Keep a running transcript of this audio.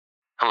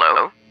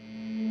Hello?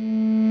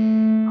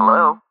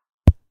 Hello?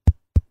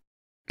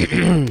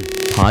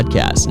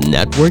 Podcast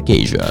Network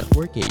Asia.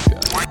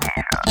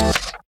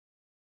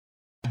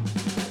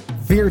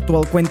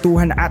 Virtual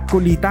kwentuhan at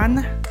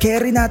kulitan?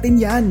 Carry natin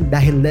yan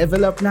dahil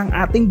level up ng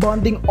ating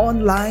bonding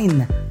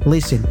online.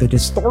 Listen to the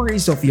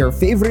stories of your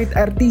favorite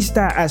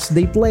artista as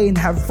they play and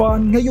have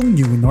fun ngayong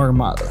new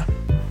normal.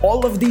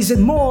 All of these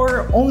and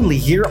more only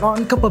here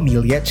on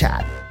Kapamilya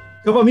Chat.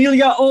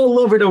 Kapamilya all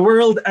over the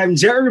world, I'm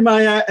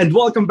Jeremiah and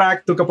welcome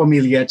back to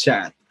Kapamilya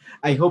Chat.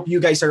 I hope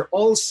you guys are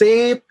all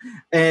safe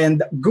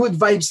and good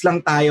vibes lang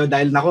tayo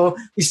dahil nako,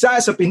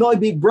 isa sa Pinoy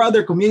Big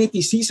Brother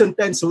Community Season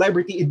 10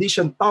 Celebrity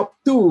Edition Top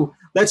 2.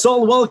 Let's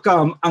all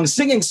welcome ang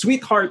singing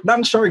sweetheart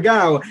ng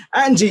Siargao,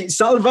 Anji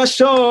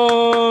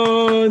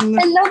Salvacion!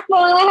 Hello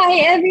po!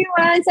 Hi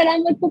everyone!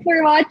 Salamat po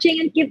for watching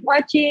and keep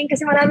watching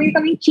kasi marami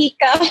kaming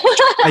chika.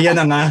 Ayan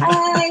na nga.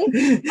 Hi!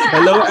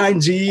 Hello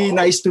Anji!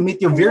 Nice to meet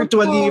you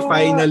virtually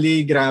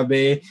finally.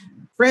 Grabe.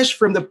 Fresh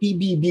from the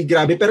PBB,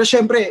 grabe. Pero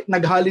syempre,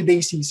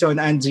 nag-holiday season,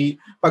 Anji.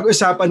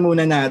 Pag-usapan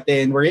muna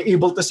natin, were you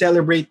able to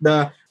celebrate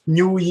the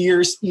New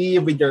Year's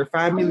Eve with your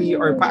family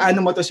or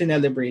paano mo to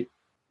celebrate?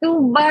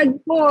 Too bad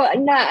po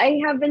na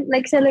I haven't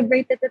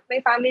celebrated with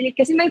my family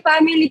kasi my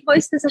family po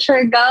is sa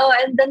Siargao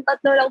and then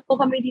tatlo lang po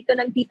kami dito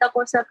ng tita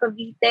ko sa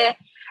Cavite.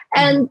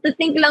 And to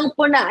think lang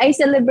po na I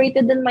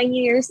celebrated on my New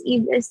Year's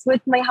Eve is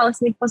with my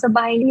housemate po sa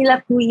bahay nila,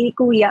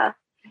 Kuya.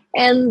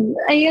 And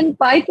ayun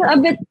pa, I feel a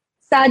bit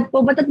sad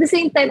po, but at the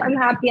same time, I'm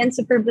happy and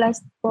super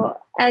blessed po.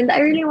 And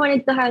I really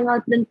wanted to hang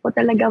out din po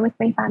talaga with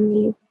my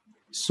family.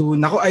 So,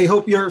 nako, I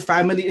hope your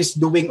family is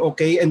doing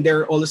okay and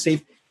they're all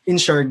safe in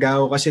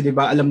Siargao kasi 'di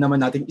ba alam naman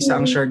natin isa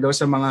ang Siargao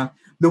sa mga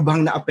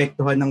lubhang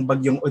naapektuhan ng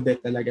bagyong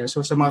Odette talaga.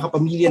 So sa mga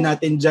kapamilya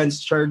natin diyan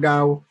sa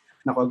Siargao,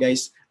 nako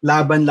guys,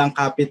 laban lang,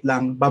 kapit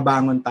lang,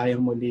 babangon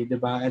tayo muli, 'di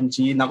ba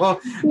Angie?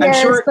 Nako, I'm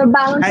sure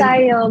babangon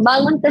tayo.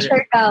 Bangon ta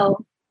Siargao.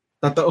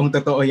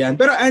 Totoo yan.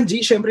 Pero Angie,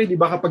 syempre 'di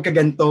ba kapag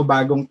kaganto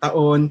bagong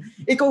taon,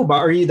 ikaw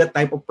ba are you the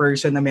type of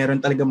person na meron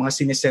talaga mga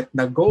siniset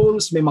na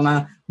goals, may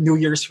mga New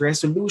Year's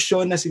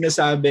resolution na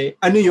sinasabi?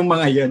 Ano yung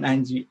mga 'yon,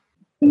 Angie?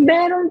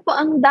 Meron po,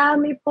 ang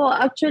dami po.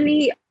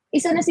 Actually,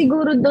 isa na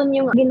siguro doon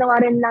yung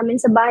ginawa rin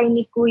namin sa bahay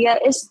ni Kuya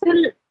is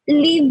to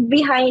leave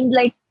behind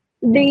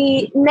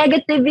the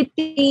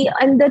negativity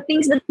and the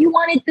things that you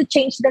wanted to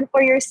change them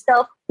for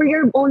yourself, for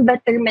your own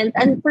betterment,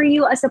 and for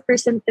you as a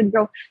person to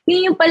grow.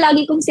 Yun yung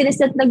palagi kong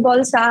siniset na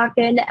goal sa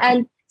akin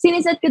and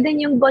siniset ko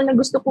din yung goal na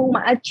gusto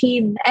kong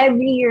ma-achieve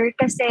every year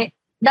kasi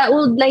that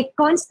would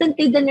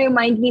constantly then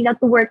remind me not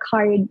to work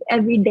hard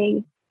every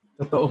day.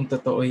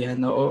 Totoo yan.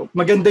 Oo.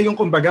 Maganda yung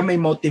kumbaga may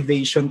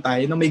motivation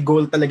tayo, no? May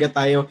goal talaga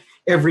tayo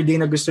everyday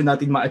na gusto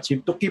natin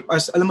ma-achieve to keep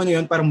us, alam mo na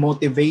yun, parang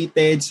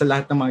motivated sa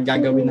lahat ng mga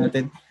gagawin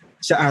natin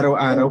sa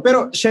araw-araw.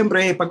 Pero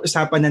syempre,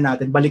 pag-usapan na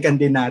natin, balikan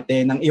din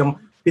natin ang iyong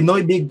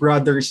Pinoy Big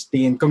Brother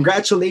stint.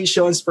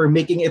 Congratulations for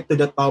making it to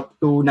the top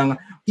 2 ng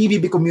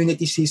PBB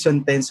Community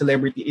Season 10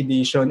 Celebrity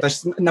Edition.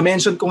 Tapos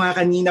na-mention ko nga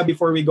kanina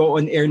before we go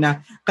on air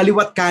na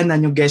kaliwat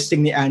kanan yung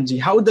guesting ni Angie.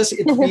 How does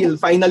it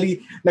feel? Finally,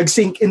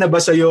 nag-sink in na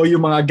ba sa'yo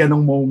yung mga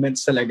ganong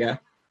moments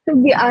talaga? To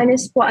be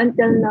honest po,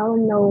 until now,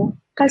 no.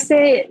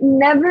 Kasi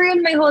never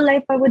in my whole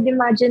life I would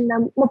imagine na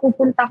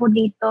mapupunta ko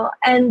dito.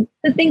 And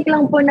to think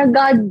lang po na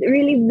God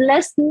really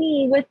blessed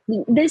me with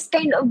this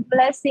kind of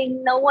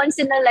blessing na once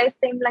in a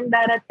lifetime lang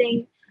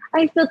darating.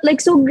 I felt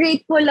so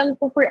grateful lang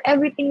po for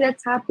everything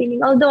that's happening.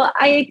 Although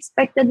I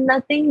expected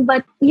nothing,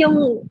 but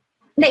yung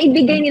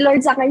naibigay ni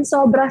Lord sa akin,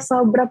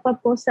 sobra-sobra pa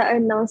po sa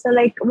sa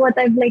what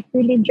I've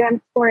really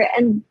dreamt for.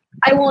 And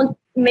I won't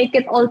make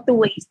it all to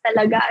waste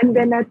talaga. I'm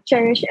gonna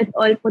cherish it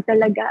all po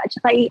talaga. At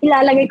saka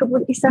ilalagay ko po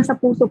isa sa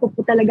puso ko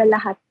po talaga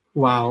lahat.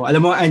 Wow.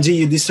 Alam mo,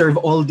 Angie, you deserve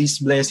all these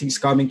blessings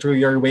coming through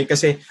your way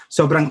kasi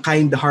sobrang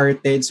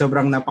kind-hearted,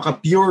 sobrang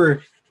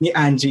napaka-pure ni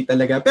Angie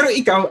talaga. Pero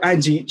ikaw,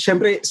 Angie,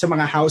 syempre sa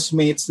mga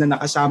housemates na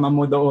nakasama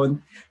mo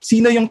doon,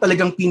 sino yung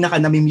talagang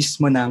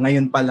pinaka-namimiss mo na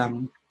ngayon pa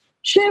lang?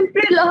 Siyempre,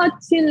 lahat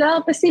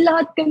sila. Kasi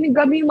lahat kami,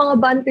 grabe yung mga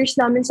banters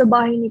namin sa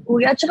bahay ni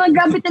Kuya. At saka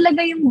grabe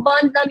talaga yung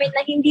bond namin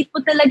na hindi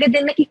po talaga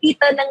din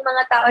nakikita ng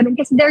mga tao rin.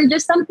 Kasi there are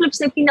just some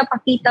clips na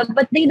pinapakita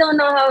but they don't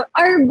know how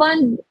our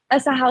bond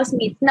as a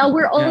housemate. Now,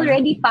 we're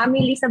already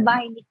family sa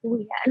bahay ni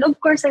Kuya. And of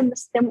course, I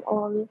miss them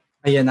all.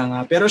 Ayan na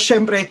nga. Pero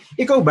syempre,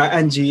 ikaw ba,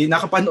 Angie,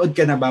 nakapanood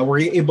ka na ba?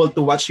 Were you able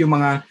to watch yung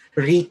mga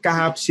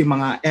recaps, yung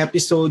mga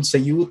episodes sa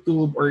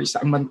YouTube or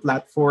sa mga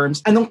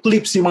platforms? Anong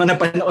clips yung mga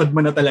napanood mo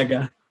na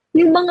talaga?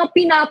 Yung mga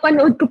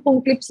pinapanood ko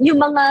pong clips, yung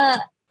mga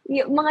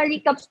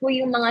recaps po,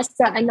 yung mga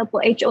sa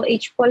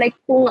HOH po,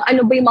 kung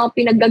ano ba yung mga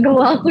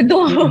pinaggagawa ko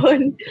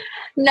doon,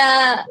 na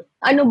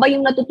ano ba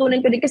yung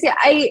natutunan ko din. Kasi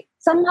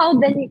somehow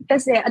then,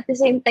 kasi at the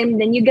same time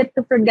then, you get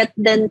to forget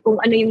then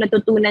kung ano yung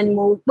natutunan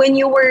mo. When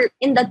you were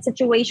in that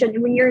situation,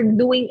 when you're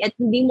doing it,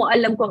 hindi mo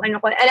alam kung ano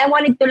ko. And I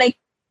wanted to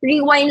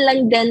rewind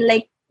lang then,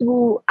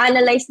 to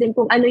analyze din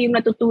kung ano yung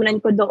natutunan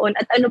ko doon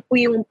at ano po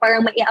yung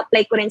parang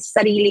mai-apply ko rin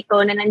sa sarili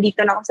ko na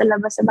nandito na ako sa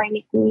labas sa bahay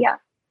ni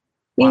Kuya.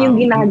 Yun yung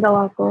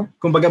ginagawa ko.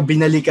 Kumbaga,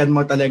 binalikan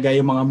mo talaga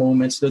yung mga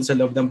moments doon sa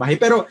loob ng bahay.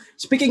 Pero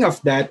speaking of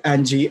that,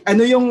 Angie,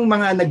 ano yung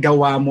mga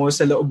nagawa mo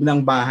sa loob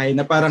ng bahay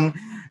na parang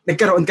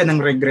nagkaroon ka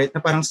ng regret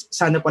na parang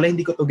sana pala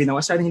hindi ko to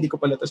ginawa, sana hindi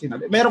ko pala to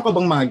sinabi? Meron ka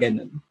bang mga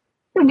ganun?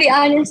 To be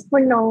honest po,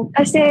 no.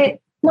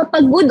 Kasi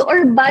mapag-good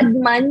or bad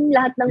man,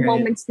 lahat ng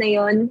moments na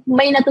yon,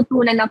 may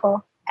natutunan ako.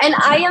 And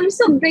I am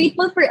so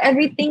grateful for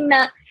everything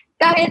na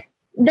kahit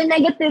the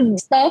negative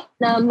stuff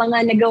na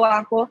mga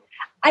nagawa ko,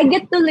 I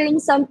get to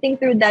learn something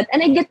through that.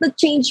 And I get to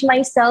change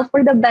myself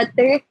for the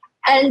better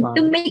and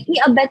to make me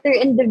a better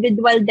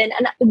individual then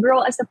and to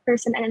grow as a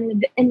person and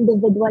an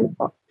individual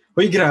po.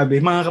 Uy, grabe,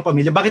 mga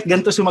kapamilya. Bakit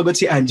ganito sumagot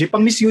si Angie?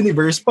 Pang Miss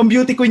Universe, pang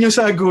beauty queen yung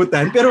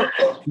sagutan. Pero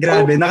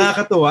grabe,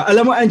 nakakatuwa.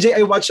 Alam mo, Angie,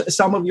 I watched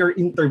some of your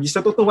interviews.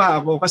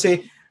 Natutuwa ako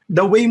kasi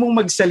the way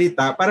mong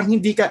magsalita, parang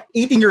hindi ka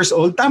 18 years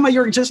old. Tama,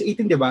 you're just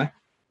 18, di ba?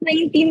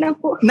 19 na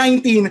po.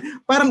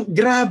 19. Parang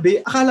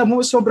grabe. Akala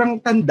mo sobrang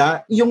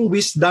tanda yung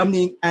wisdom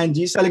ni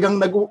Angie. Talagang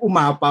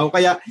nag-uumapaw.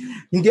 Kaya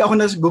hindi ako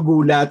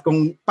nagugulat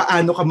kung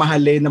paano ka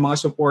mahalin ng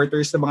mga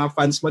supporters, ng mga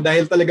fans mo.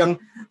 Dahil talagang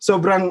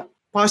sobrang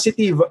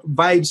positive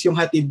vibes yung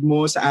hatid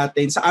mo sa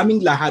atin, sa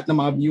aming lahat ng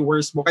mga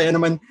viewers mo. Kaya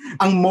naman,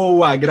 ang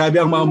MOA. Grabe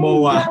ang mga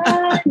MOA.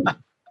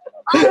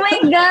 Oh my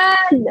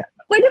God!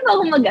 Pwede pa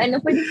ako mag-ano?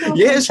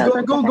 Yes,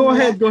 go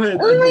ahead.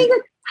 Oh my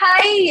God!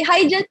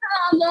 Hi dyan sa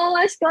mga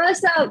mawas ko,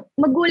 sa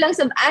magulang,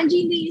 sa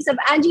Angie Lee, sa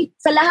Angie,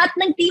 sa lahat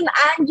ng team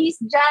Angie's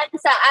dyan,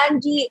 sa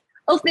Angie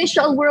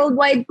official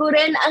worldwide ko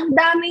rin. Ang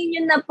dami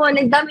nyo na po, ang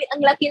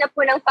laki na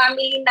po ng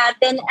family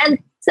natin.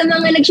 And sa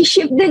mga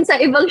nag-ship din sa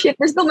ibang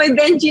shippers ko, may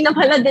Benji na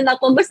pala din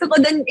ako. Gusto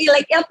ko din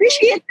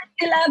i-appreciate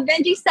nila.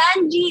 Benji,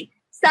 Sanji,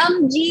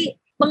 Samji,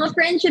 mga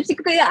friendships, si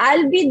Kuya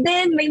Albi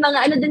din. May mga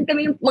ano din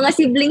kami, mga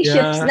sibling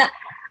ships na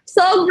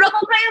sobra ko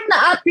kayong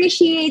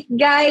na-appreciate,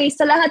 guys.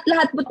 Sa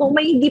lahat-lahat po kung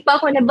may hindi pa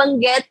ako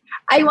nabanggit,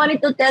 I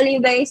wanted to tell you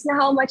guys na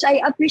how much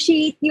I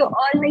appreciate you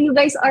all, na you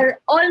guys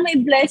are all my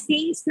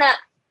blessings, na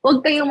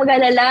huwag kayong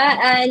mag-alala.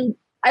 And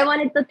I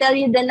wanted to tell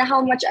you then na how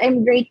much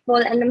I'm grateful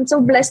and I'm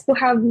so blessed to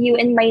have you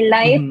in my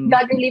life.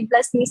 God really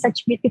blessed me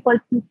such beautiful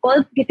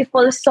people,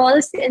 beautiful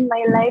souls in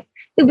my life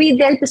to be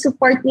there to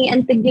support me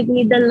and to give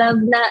me the love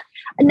na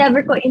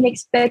never ko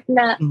in-expect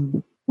na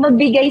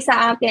mabigay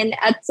sa akin.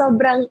 At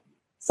sobrang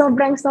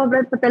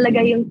po talaga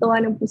yung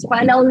tuwa ng puso ko.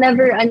 And I'll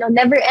never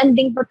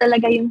ending po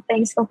talaga yung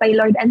thanks ko kay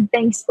Lord and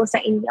thanks ko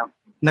sa inyo.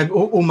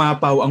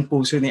 Nag-uumapaw ang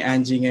puso ni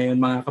Angie ngayon,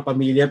 mga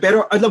kapamilya.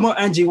 Pero alam mo,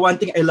 Angie, one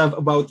thing I love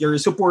about your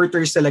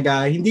supporters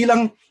talaga, hindi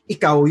lang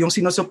ikaw yung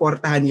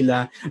sinusuportahan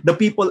nila, the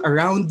people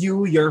around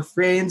you, your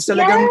friends,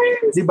 talagang,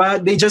 di ba,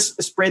 they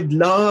just spread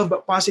love,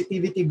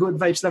 positivity, good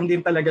vibes lang din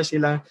talaga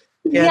sila.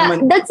 Kaya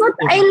naman, that's what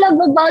I love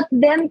about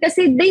them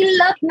kasi they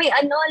love my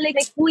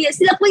like kuya.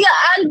 Sila Kuya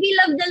Albi,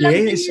 love na love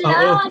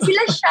nila.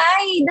 Sila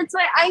shy. That's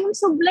why I'm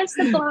so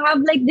blessed to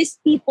have like these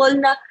people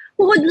na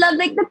who would love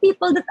like the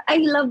people that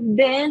I love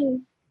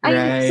then.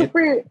 I'm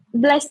super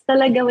blessed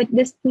talaga with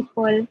these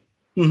people.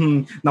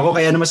 Nako,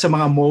 kaya naman sa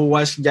mga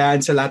MOAs dyan,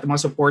 sa lahat ng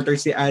mga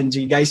supporters si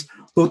Angie, guys,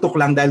 tutok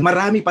lang dahil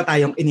marami pa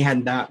tayong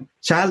inihanda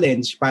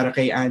challenge para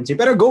kay Angie.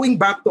 Pero going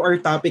back to our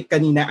topic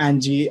kanina,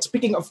 Angie,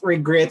 speaking of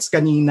regrets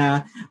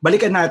kanina,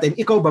 balikan natin,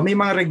 ikaw ba, may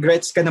mga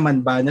regrets ka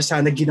naman ba na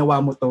sana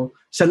ginawa mo to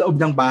sa loob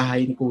ng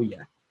bahay ni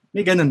Kuya?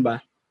 May ganun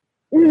ba?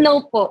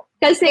 No po.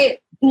 Kasi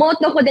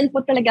motto ko din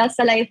po talaga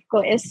sa life ko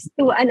is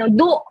to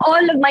do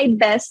all of my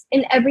best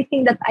in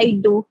everything that I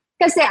do.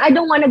 Kasi I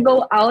don't wanna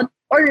go out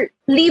or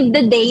leave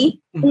the day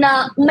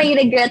na may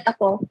regret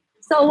ako.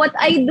 So what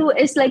I do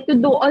is like to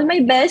do all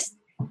my best,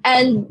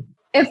 and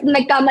if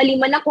nagkamali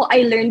man ako,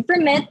 I learn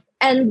from it,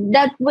 and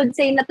that would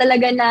say na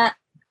talaga na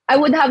I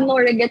would have no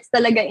regrets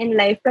talaga in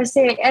life.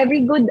 Kasi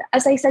every good,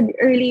 as I said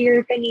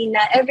earlier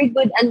kanina, every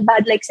good and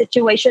bad like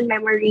situation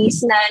memories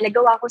na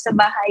nagawa ko sa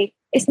bahay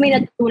is may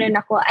natutunan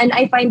ako, and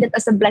I find it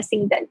as a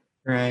blessing then.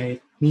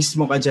 Right.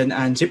 Mismo ka dyan,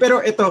 Angie. Pero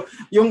ito,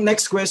 yung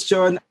next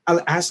question,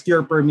 I'll ask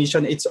your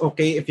permission. It's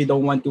okay if you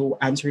don't want to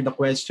answer the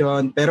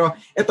question. Pero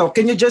ito,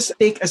 can you just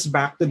take us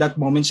back to that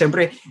moment?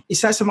 Siyempre,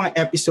 isa sa mga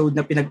episode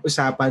na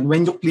pinag-usapan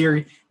when you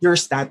clear your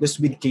status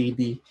with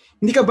KD.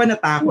 Hindi ka ba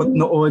natakot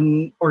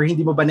noon or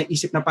hindi mo ba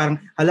naisip na parang,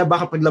 hala,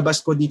 baka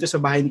paglabas ko dito sa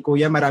bahay ni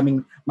Kuya,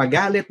 maraming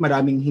magalit,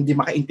 maraming hindi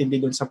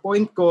makaintindi doon sa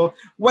point ko.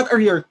 What are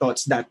your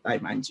thoughts that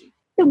time, Angie?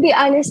 To be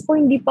honest po,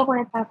 hindi po ako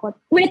natakot.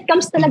 When it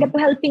comes talaga to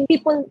helping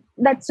people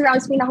that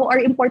surrounds me na who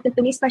are important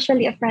to me,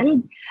 especially a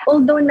friend,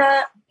 although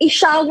na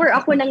i-shower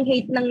ako ng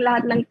hate ng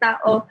lahat ng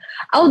tao,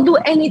 I'll do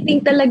anything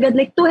talaga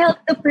like to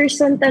help the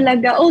person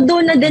talaga.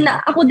 Although na din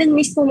ako din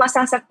mismo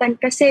masasaktan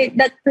kasi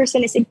that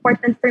person is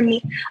important for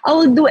me, I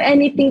will do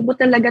anything po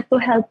talaga to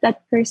help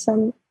that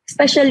person,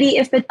 especially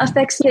if it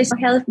affects his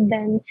health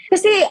then.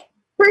 Kasi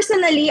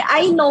personally,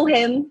 I know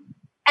him.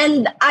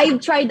 And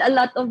I've tried a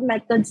lot of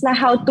methods na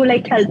how to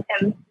like help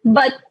him.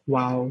 But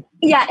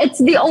yeah, it's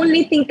the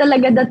only thing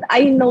talaga that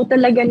I know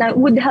talaga na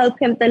would help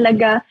him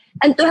talaga.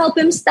 And to help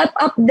him step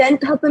up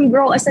then, to help him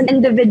grow as an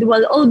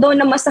individual. Although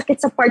na masakit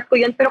sa part ko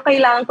yun, pero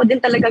kailangan ko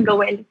din talaga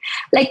gawin.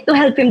 Like to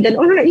help him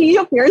then. Oh,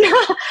 iyak yun.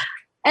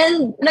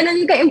 And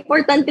ganun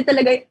ka-importante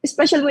talaga,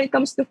 especially when it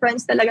comes to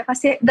friends talaga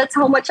kasi that's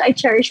how much I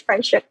cherish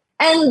friendship.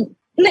 And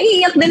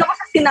naiiyak din ako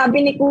sa sinabi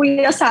ni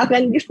Kuya sa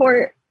akin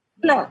before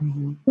na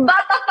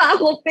bata pa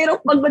ako pero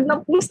pagod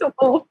na puso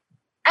ko.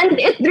 And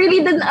it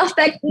really didn't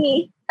affect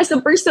me as a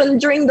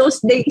person during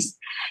those days.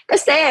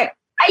 Kasi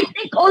I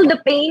take all the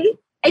pain.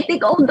 I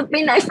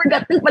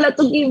forgot din pala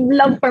to give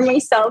love for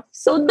myself.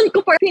 So doon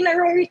ko pa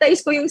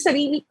prioritize ko yung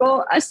sarili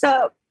ko as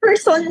a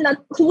person na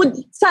who would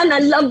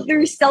sana love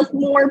yourself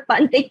more pa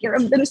and take care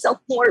of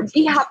themselves more.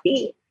 Be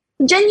happy.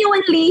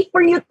 Genuinely for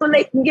you to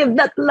like give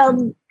that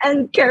love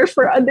and care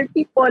for other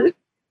people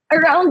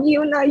around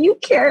you na you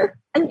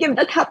care and give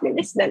that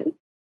happiness then.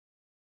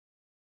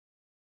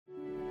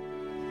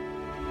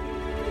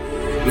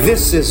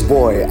 This is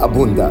Boy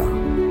Abunda.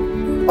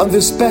 On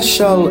this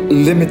special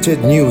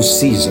limited news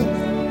season,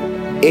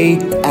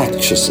 8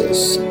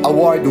 actresses,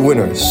 award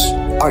winners,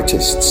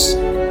 artists,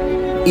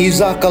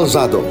 Iza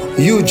Calzado,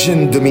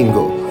 Eugene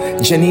Domingo,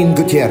 Janine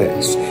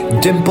Gutierrez,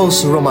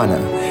 Dimples Romana,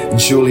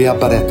 Julia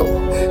Barreto,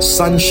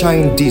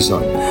 Sunshine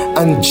Dizon,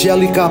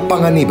 Angelica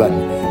Panganiban,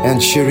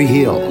 and Sherry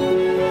Hill.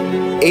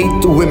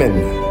 8 women,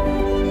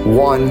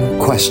 1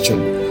 question.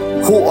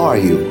 Who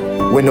are you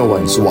when no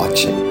one's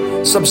watching?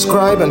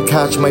 Subscribe and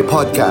catch my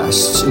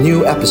podcast's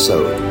new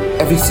episode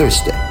every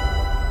Thursday.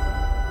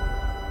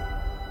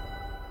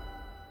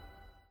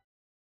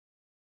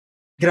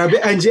 Grabe,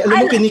 Angie,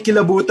 alam mo,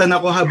 kinikilabutan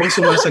ako habang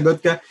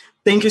sumasagot ka.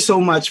 Thank you so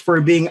much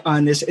for being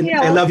honest. And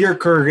I love your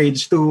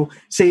courage to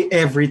say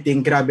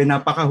everything. Grabe,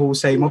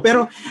 napakahusay mo.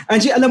 Pero,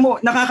 Angie, alam mo,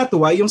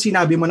 nakakatuwa yung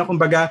sinabi mo na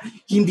kumbaga,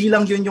 hindi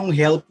lang yun yung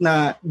help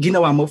na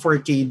ginawa mo for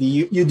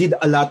KD. You did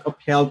a lot of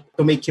help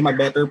to make him a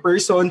better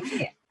person.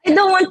 I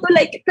don't want to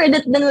like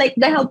credit din like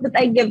the help that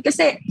I give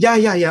kasi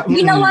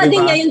ginawa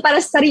din niya yun para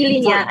sa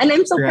sarili niya. And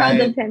I'm so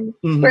proud of him.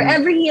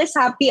 Wherever he is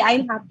happy,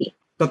 I'm happy.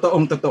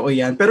 Totoo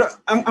yan. Pero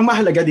ang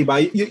mahalaga, di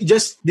ba, you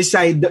just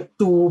decide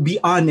to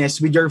be honest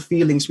with your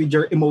feelings, with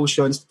your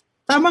emotions.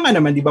 Tama nga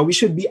naman, di ba? We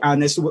should be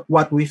honest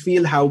what we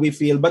feel, how we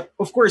feel. But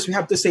of course, we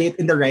have to say it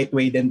in the right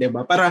way din, di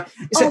ba? Para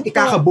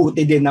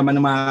ikakabuti din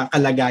naman ng mga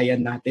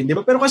kalagayan natin, di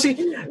ba? Pero kasi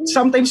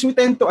sometimes we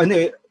tend to,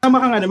 tama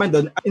ka nga naman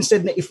doon,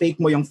 instead na i-fake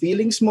mo yung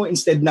feelings mo,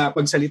 instead na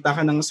pagsalita ka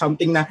ng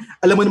something na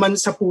alam mo naman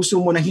sa puso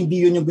mo na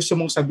hindi yun yung gusto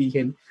mong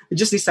sabihin, you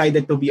just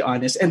decided to be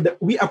honest. And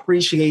we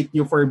appreciate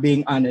you for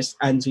being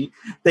honest, Angie.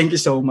 Thank you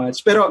so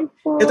much. Pero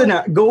ito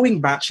na, going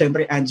back,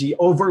 syempre, Angie,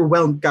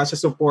 overwhelmed ka sa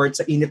support,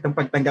 sa init ng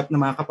pagtanggap ng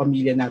mga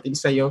kapamilya natin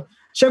sa'yo.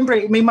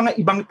 Syempre, may mga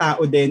ibang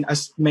tao din,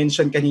 as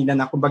mentioned kanina,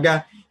 na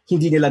kumbaga,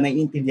 hindi nila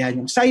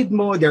naiintindihan yung side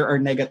mo, there are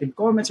negative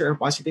comments or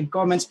positive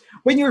comments.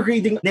 When you're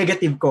reading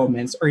negative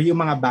comments or yung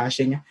mga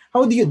bashing,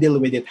 how do you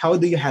deal with it? How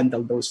do you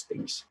handle those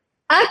things?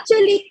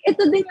 Actually,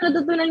 ito din yung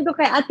natutunan ko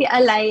kay Ate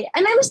Alay.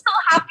 And I'm so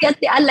happy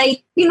Ate Alay,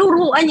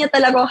 tinuruan niya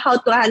talaga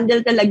how to handle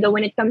talaga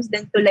when it comes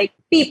then to like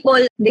people,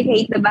 they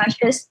hate the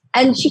bashes.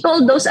 And she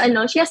called those,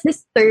 she has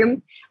this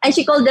term, and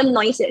she called them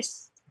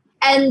noises.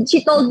 And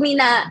she told me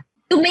na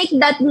to make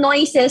that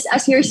noises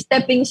as your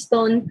stepping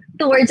stone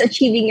towards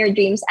achieving your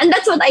dreams. And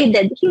that's what I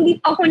did. Hindi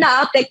pa ako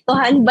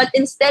naapektuhan, but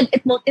instead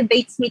it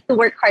motivates me to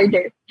work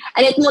harder.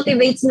 And it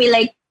motivates me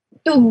like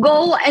to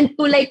go and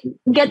to like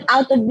get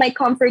out of my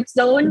comfort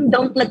zone.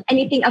 Don't let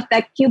anything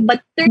affect you,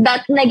 but turn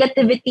that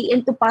negativity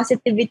into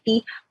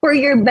positivity for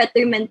your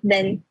betterment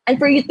then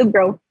and for you to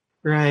grow.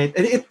 Right.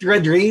 And it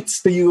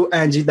radiates to you,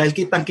 Angie, dahil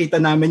kitang-kita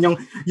namin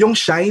yung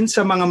shine sa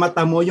mga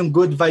mata mo, yung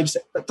good vibes.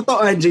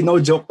 Totoo, Angie, no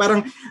joke.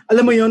 Parang,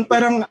 alam mo yun,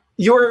 parang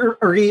you're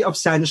a ray of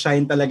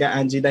sunshine talaga,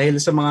 Angie,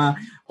 dahil sa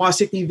mga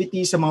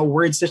positivity, sa mga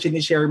words na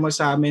sinishare mo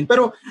sa amin.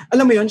 Pero,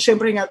 alam mo yun,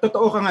 syempre nga,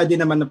 totoo ka nga din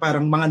naman na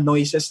parang mga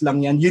noises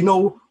lang yan. You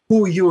know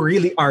who you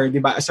really are,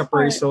 di ba, as a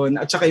person.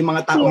 At saka yung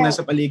mga taong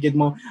nasa paligid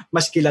mo,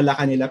 mas kilala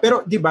ka nila.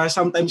 Pero, di ba,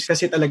 sometimes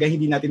kasi talaga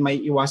hindi natin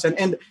maiiwasan.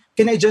 And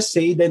can I just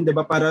say then, di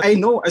ba, para I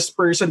know as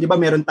person, di ba,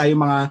 meron tayong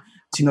mga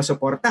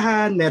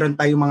sinusuportahan, meron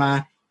tayong mga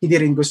hindi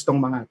rin gustong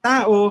mga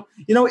tao.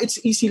 You know, it's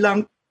easy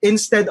lang,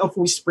 instead of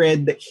we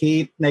spread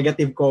hate,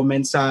 negative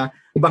comments sa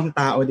ibang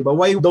tao, di ba?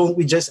 Why don't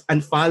we just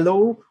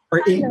unfollow?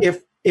 Or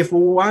if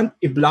we want,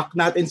 i-block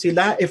natin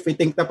sila if we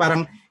think na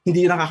parang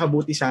hindi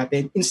nakakabuti sa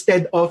atin,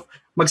 instead of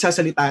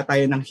magsasalita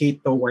tayo ng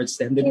hate towards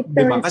them. Di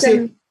ba?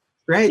 Kasi,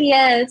 right?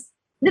 Yes.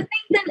 The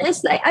thing then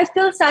is like, I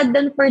feel sad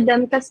then for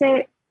them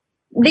kasi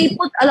they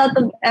put a lot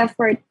of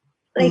effort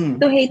like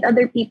to hate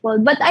other people.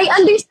 But I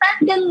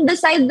understand then the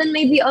side then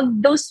maybe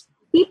of those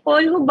people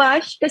who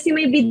bash kasi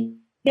maybe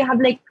they have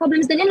like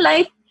problems then in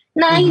life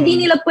na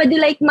hindi nila pwede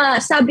like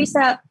masabi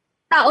sa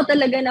tao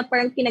talaga na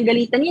parang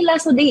kinagalitan nila.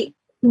 So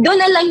doon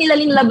na lang nila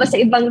linlabas sa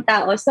ibang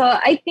tao. So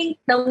I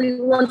think that we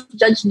won't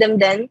judge them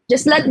then.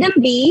 Just let them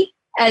be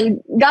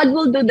and God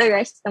will do the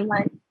rest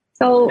naman.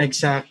 So,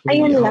 exactly.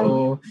 Ayun lang.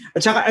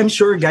 At saka I'm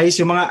sure guys,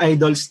 yung mga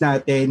idols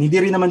natin, hindi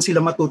rin naman sila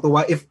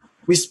matutuwa if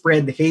we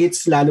spread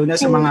hates, lalo na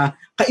sa mga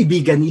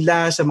kaibigan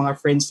nila, sa mga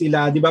friends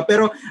nila, di ba?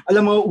 Pero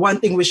alam mo,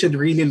 one thing we should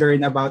really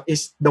learn about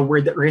is the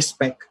word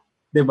respect,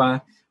 di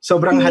ba?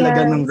 Sobrang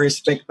halaga ng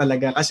respect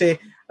talaga. Kasi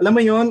alam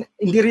mo yun,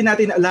 hindi rin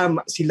natin alam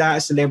sila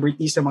as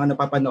celebrities sa mga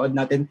napapanood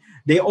natin.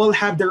 They all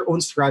have their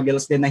own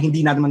struggles din na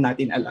hindi naman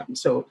natin alam.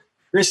 So,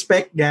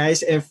 respect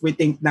guys, if we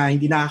think na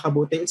hindi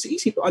nakakabuti, it's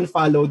easy to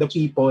unfollow the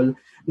people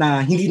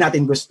na hindi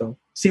natin gusto.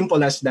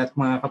 Simple as that,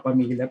 mga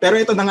kapamilya. Pero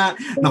ito na nga,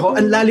 nako,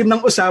 ang lalim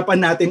ng usapan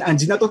natin,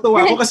 Anji.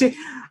 Natutuwa ako kasi,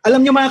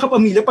 alam niyo mga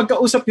kapamilya,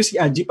 pagkausap niyo si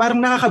Anji, parang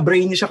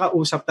nakaka-brain niya siya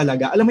kausap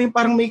talaga. Alam mo yung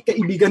parang may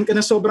kaibigan ka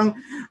na sobrang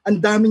ang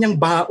dami niyang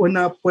baon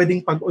na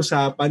pwedeng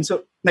pag-usapan.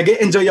 So,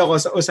 nag-enjoy ako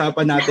sa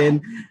usapan natin,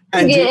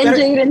 Anji.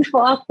 Nag-enjoy rin po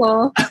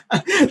ako.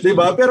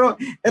 Diba? Pero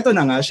ito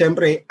na nga,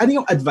 syempre,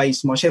 ano yung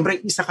advice mo?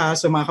 Syempre, isa ka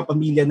sa mga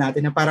kapamilya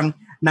natin na parang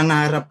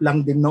nangarap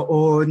lang din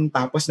noon,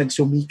 tapos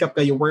nagsumikap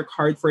kayo, work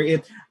hard for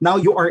it. Now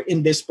you are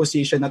in this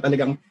position na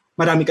talagang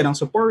marami ka ng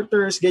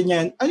supporters,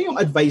 ganyan. Ano yung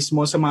advice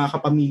mo sa mga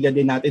kapamilya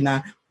din natin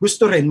na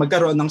gusto rin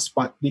magkaroon ng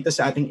spot dito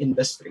sa ating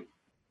industry?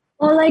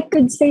 All I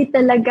could say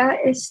talaga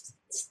is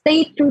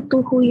stay true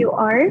to who you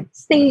are.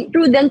 Stay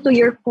true then to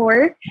your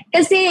core.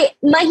 Kasi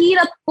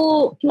mahirap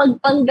po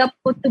magpanggap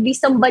po to be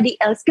somebody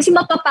else kasi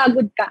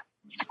mapapagod ka.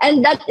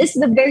 And that is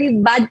the very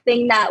bad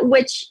thing na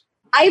which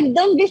I've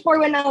done before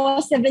when I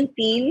was 17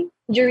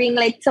 during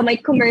like sa my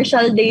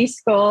commercial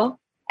days ko.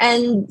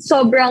 And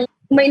sobrang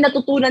may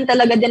natutunan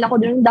talaga din ako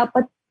dun.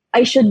 Dapat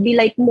I should be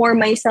like more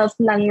myself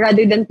lang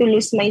rather than to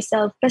lose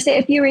myself. Kasi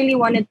if you really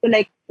wanted to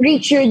like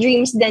reach your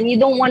dreams, then you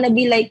don't want to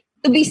be like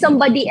to be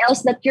somebody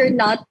else that you're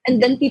not,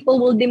 and then people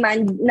will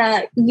demand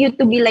na you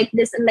to be like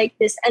this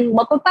and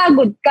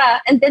mapapagod ka,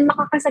 and then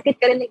makakasakit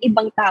ka rin ng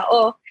ibang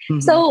tao.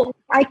 Mm-hmm. So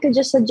I could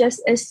just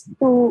suggest is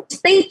to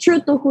stay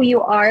true to who you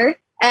are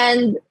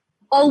and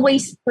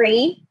always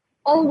pray.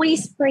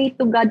 Always pray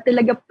to God.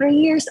 Talaga,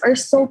 prayers are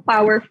so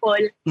powerful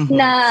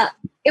na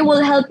it will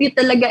help you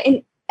talaga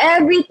in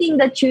everything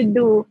that you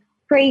do.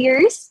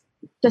 Prayers,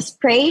 just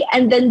pray,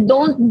 and then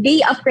don't be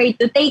afraid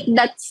to take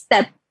that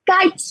step.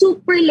 Kahit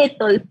super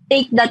little,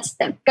 take that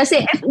step.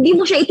 Kasi if di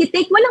mo siya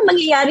iti-take, walang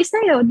mangyayari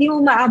sa'yo. Di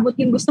mo maabot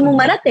yung gusto mong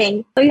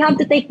marating. So you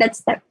have to take that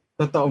step.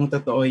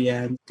 Totoo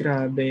yan.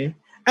 Grabe.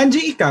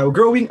 Anji, ikaw,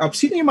 growing up,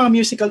 sino yung mga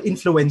musical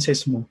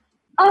influences mo?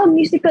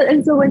 Musical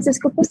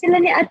influences ko po sila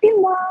ni Ate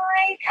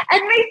Moy.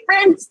 And my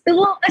friends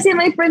too. Kasi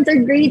my friends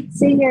are great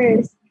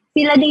singers.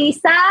 Sila ni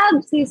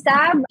Sab. Si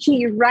Sab,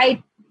 she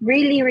write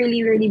really,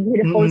 really, really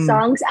beautiful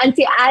songs. And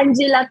si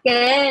Angela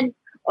Ken.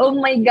 Oh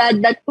my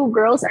God, that two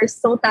girls are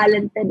so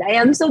talented. I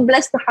am so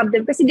blessed to have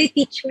them kasi they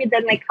teach me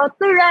then like how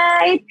to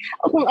write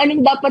o kung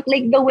anong dapat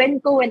like gawin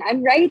ko when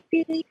I'm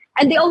writing.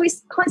 And they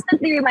always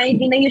constantly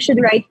remind me na you should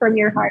write from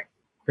your heart.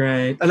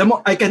 Right. Alam mo,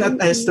 I can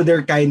attest to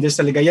their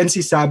kindness talaga. Yan si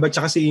Sab at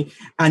saka si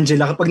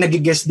Angela. Kapag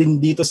nag-guest din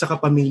dito sa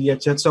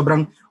Kapamilya Chat,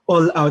 sobrang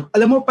all out.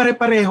 Alam mo,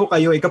 pare-pareho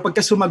kayo. Kapag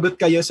sumagot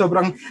kayo,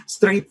 sobrang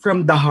straight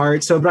from the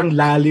heart. Sobrang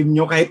lalim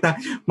nyo. Kahit na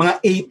mga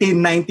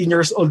 18, 19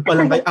 years old pa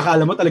lang kayo,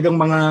 akala mo talagang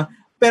mga...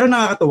 Pero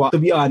nakakatuwa,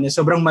 to be honest,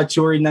 sobrang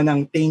mature na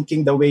ng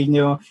thinking, the way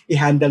nyo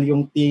i-handle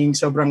yung thing.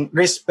 Sobrang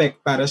respect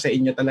para sa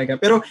inyo talaga.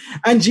 Pero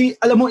Anji,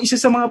 alam mo, isa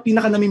sa mga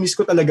pinaka-namimiss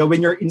ko talaga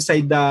when you're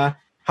inside the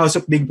House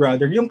of Big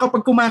Brother, yung kapag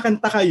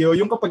kumakanta kayo,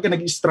 yung kapag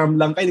nag-strum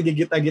lang kayo,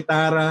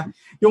 nagigita-gitara,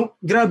 yung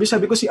grabe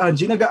sabi ko si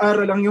Anji,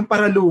 nag-aaral lang yung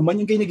paraluman,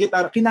 yung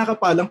gitara,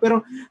 kinakapalang, pero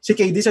si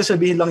KD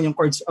sasabihin lang yung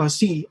chords,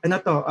 C,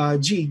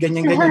 G,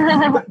 ganyan.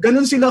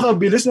 Ganun sila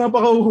kabilis,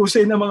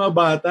 napakahusay na mga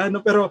bata.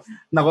 No? Pero,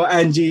 nako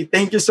Anji,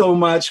 thank you so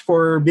much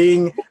for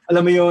being,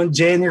 alam mo yun,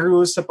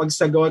 generous sa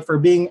pagsagot, for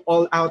being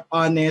all out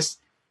honest.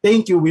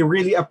 Thank you, we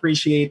really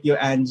appreciate you,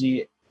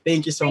 Anji.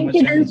 Thank you so much.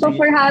 Thank you also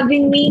for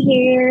having me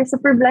here.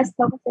 Super blessed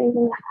ako sa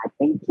inyo lahat.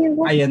 Thank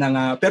you. Ayan na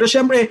nga. Pero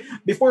syempre,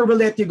 before we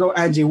let you go,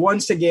 Anji,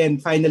 once again,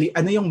 finally,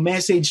 ano yung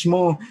message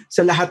mo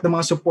sa lahat ng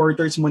mga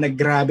supporters mo na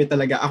grabe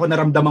talaga? Ako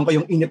naramdaman ko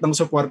yung init ng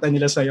suporta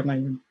nila sa'yo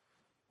ngayon.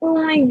 Oh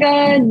my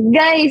God.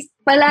 Guys,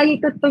 palagi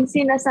ko itong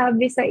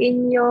sinasabi sa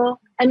inyo.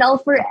 And I'll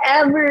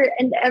forever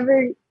and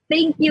ever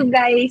thank you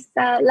guys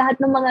sa lahat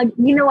ng mga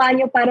ginawa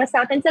nyo para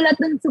sa akin. Sa lahat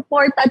ng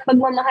support at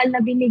pagmamahal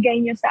na binigay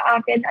nyo sa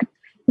akin. At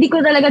di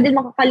ko talaga din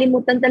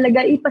makakalimutan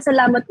talaga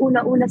ipasalamat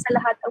una-una sa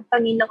lahat ang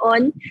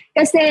Panginoon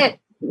kasi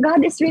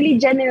God is really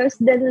generous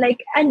then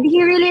like and He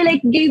really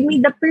like gave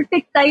me the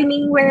perfect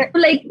timing where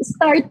like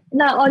start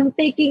na on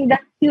taking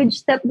that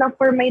huge step na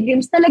for my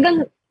dreams.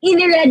 Talagang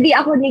ini-ready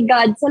ako ni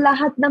God sa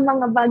lahat ng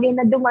mga bagay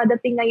na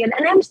dumadating ngayon.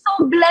 And I'm so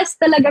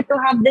blessed talaga to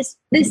have this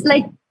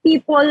like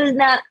people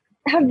na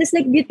have this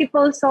like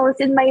beautiful souls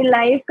in my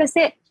life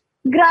kasi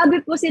grabe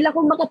po sila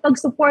kung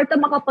makapag-suporta,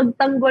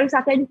 makapagtanggol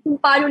sa akin kung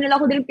paano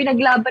nila ako din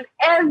pinaglaban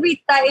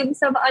every time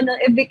sa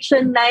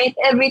eviction night,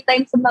 every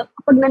time sa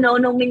pag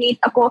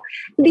nanonominate ako.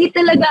 Hindi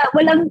talaga,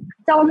 walang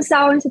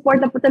sawang-sawang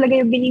suporta po talaga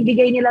yung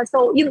binibigay nila.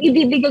 So, yung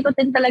ibibigay ko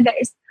din talaga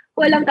is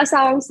walang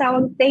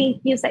kasawang-sawang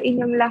thank you sa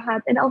inyong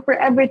lahat. And I'll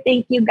forever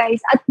thank you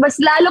guys. At mas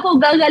lalo ko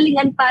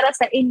gagalingan para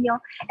sa inyo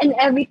and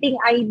everything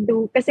I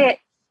do. Kasi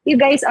you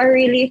guys are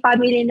really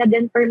family na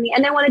din for me.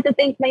 And I wanted to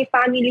thank my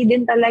family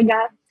din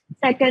talaga.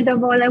 Second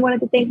of all, I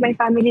wanted to thank my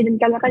family din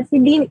kasi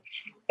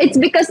it's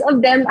because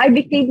of them I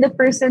became the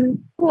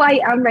person who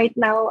I am right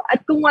now.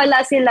 At kung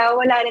wala sila,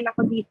 wala rin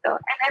ako dito.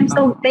 And I'm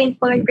so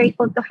thankful and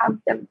grateful to have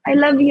them. I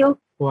love you.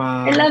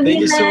 Wow. I love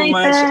Thank you so Nathan.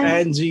 much,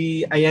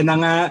 Angie. Ayan na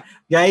nga.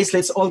 Guys,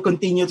 let's all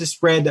continue to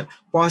spread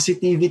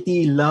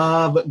positivity,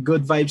 love,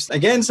 good vibes.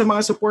 Again, sa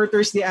mga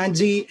supporters ni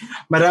Angie,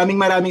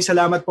 maraming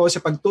salamat po sa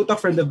pagtutok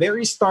from the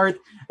very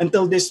start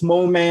until this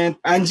moment.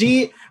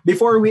 Angie,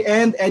 before we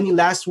end, any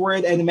last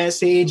word and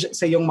message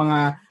sa iyong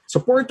mga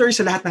supporters,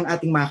 sa lahat ng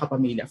ating mga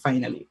kapamilya,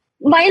 finally?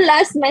 My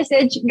last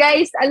message,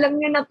 guys, alam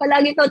nyo na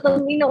palagi ko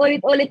itong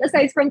inuulit-ulit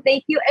aside from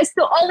thank you, is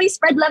to always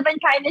spread love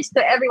and kindness to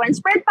everyone.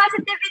 Spread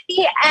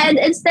positivity, and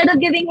instead of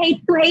giving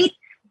hate to hate,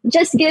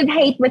 just give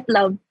hate with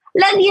love.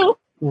 Love you!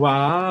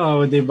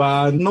 Wow,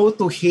 diba? No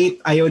to hate,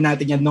 ayaw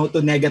natin yan. No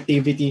to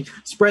negativity.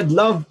 Spread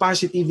love,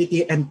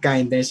 positivity, and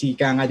kindness.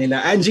 Ika nga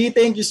nila. Angie,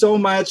 thank you so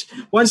much.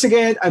 Once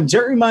again, I'm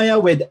Jeremiah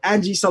with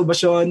Anji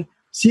Salvacion.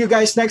 See you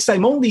guys next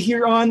time only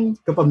here on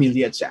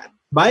Kapamilya Chat.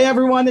 Bye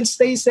everyone and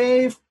stay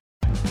safe!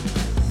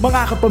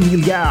 Mga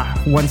kapamilya,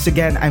 once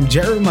again, I'm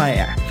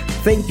Jeremiah.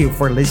 Thank you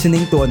for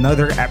listening to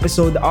another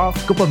episode of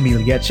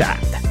Kapamilya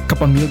Chat.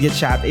 Kapamilya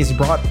Chat is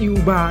brought to you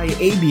by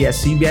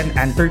ABS-CBN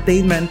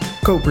Entertainment,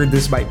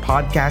 co-produced by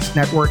Podcast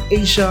Network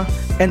Asia,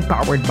 and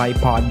powered by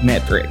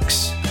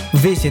Podmetrics.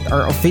 Visit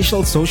our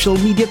official social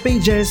media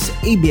pages,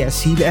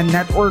 ABS-CBN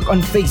Network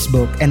on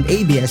Facebook and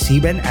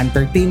ABS-CBN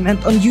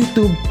Entertainment on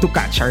YouTube to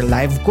catch our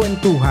live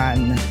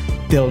kwentuhan.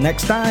 Till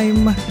next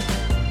time!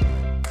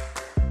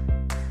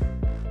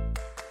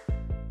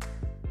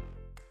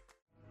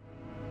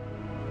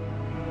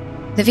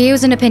 The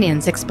views and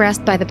opinions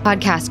expressed by the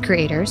podcast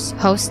creators,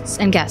 hosts,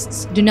 and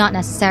guests do not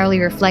necessarily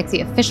reflect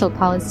the official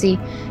policy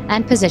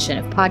and position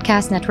of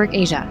Podcast Network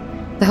Asia,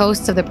 the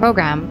hosts of the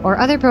program,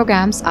 or other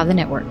programs of the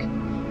network.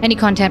 Any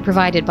content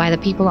provided by the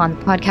people on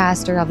the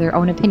podcast are of their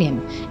own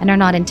opinion and are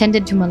not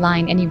intended to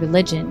malign any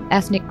religion,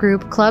 ethnic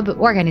group, club,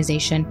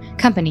 organization,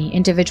 company,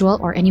 individual,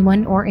 or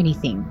anyone or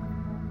anything.